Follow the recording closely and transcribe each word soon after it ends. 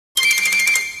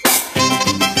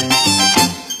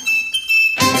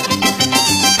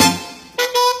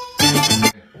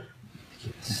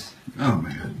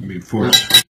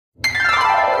First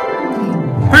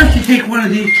you take one of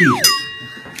these cheeses.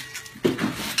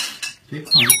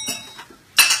 Take one.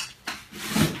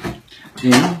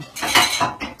 Then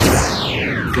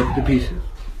cut the pieces.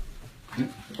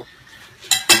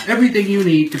 Everything you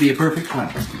need to be a perfect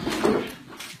clown.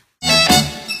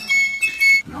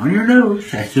 And on your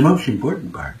nose, that's the most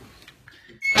important part.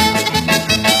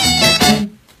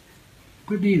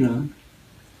 Put these on.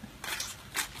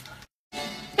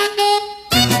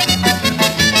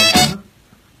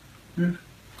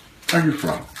 I just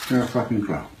frog. They're a fucking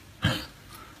frog.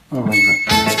 Oh my God.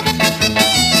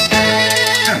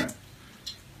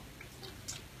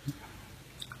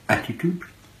 Attitude.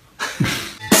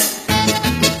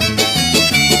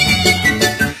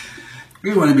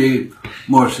 You want to be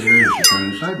more serious, you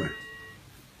turn it sideways.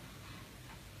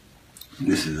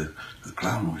 This is a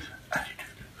clown with attitude.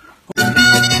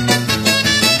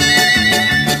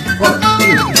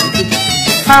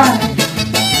 Hi.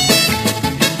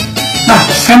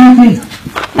 Come with me.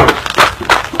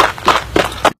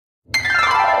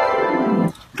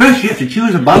 First you have to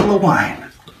choose a bottle of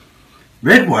wine.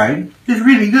 Red wine is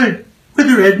really good with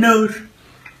a red nose.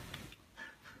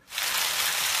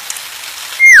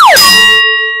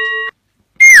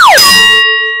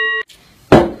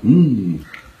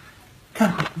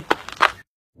 Come with me.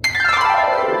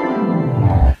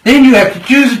 Then you have to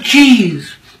choose a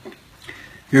cheese.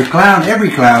 Your clown,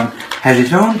 every clown, has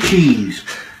its own cheese.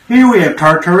 Here we have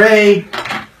tartare,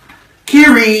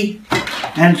 kiri,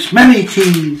 and smelly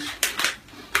cheese.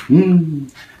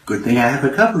 Good thing I have a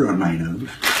cover on my nose.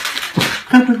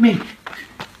 Come with me.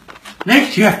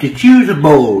 Next you have to choose a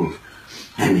bowl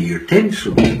and the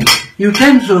utensils.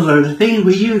 Utensils are the things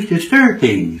we use to stir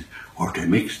things or to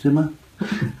mix them up.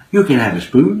 You can have a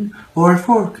spoon or a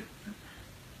fork.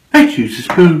 I choose a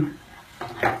spoon.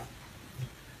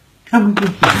 Come with me.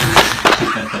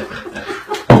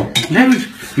 Next,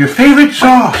 your favorite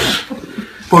sauce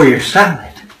for your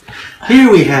salad. Here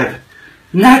we have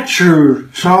nature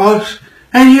sauce,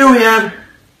 and here we have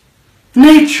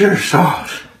nature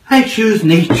sauce. I choose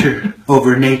nature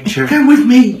over nature. Come with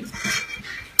me.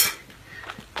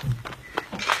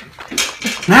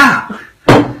 Now,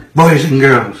 boys and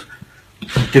girls,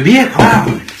 to be a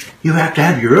clown, you have to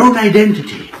have your own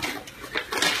identity.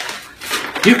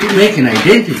 You can make an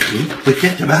identity with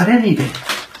just about anything.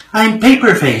 I'm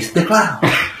Paperface the clown.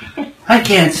 I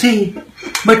can't see,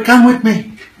 but come with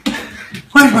me.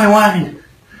 Where's my wine?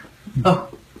 Oh,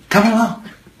 come along.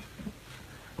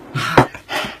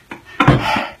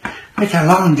 It's a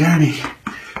long journey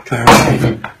to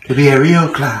arrive to be a real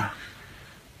clown.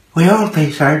 We all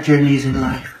face our journeys in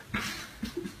life.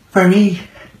 For me,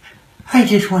 I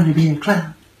just want to be a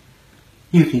clown.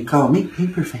 You can call me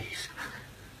Paperface.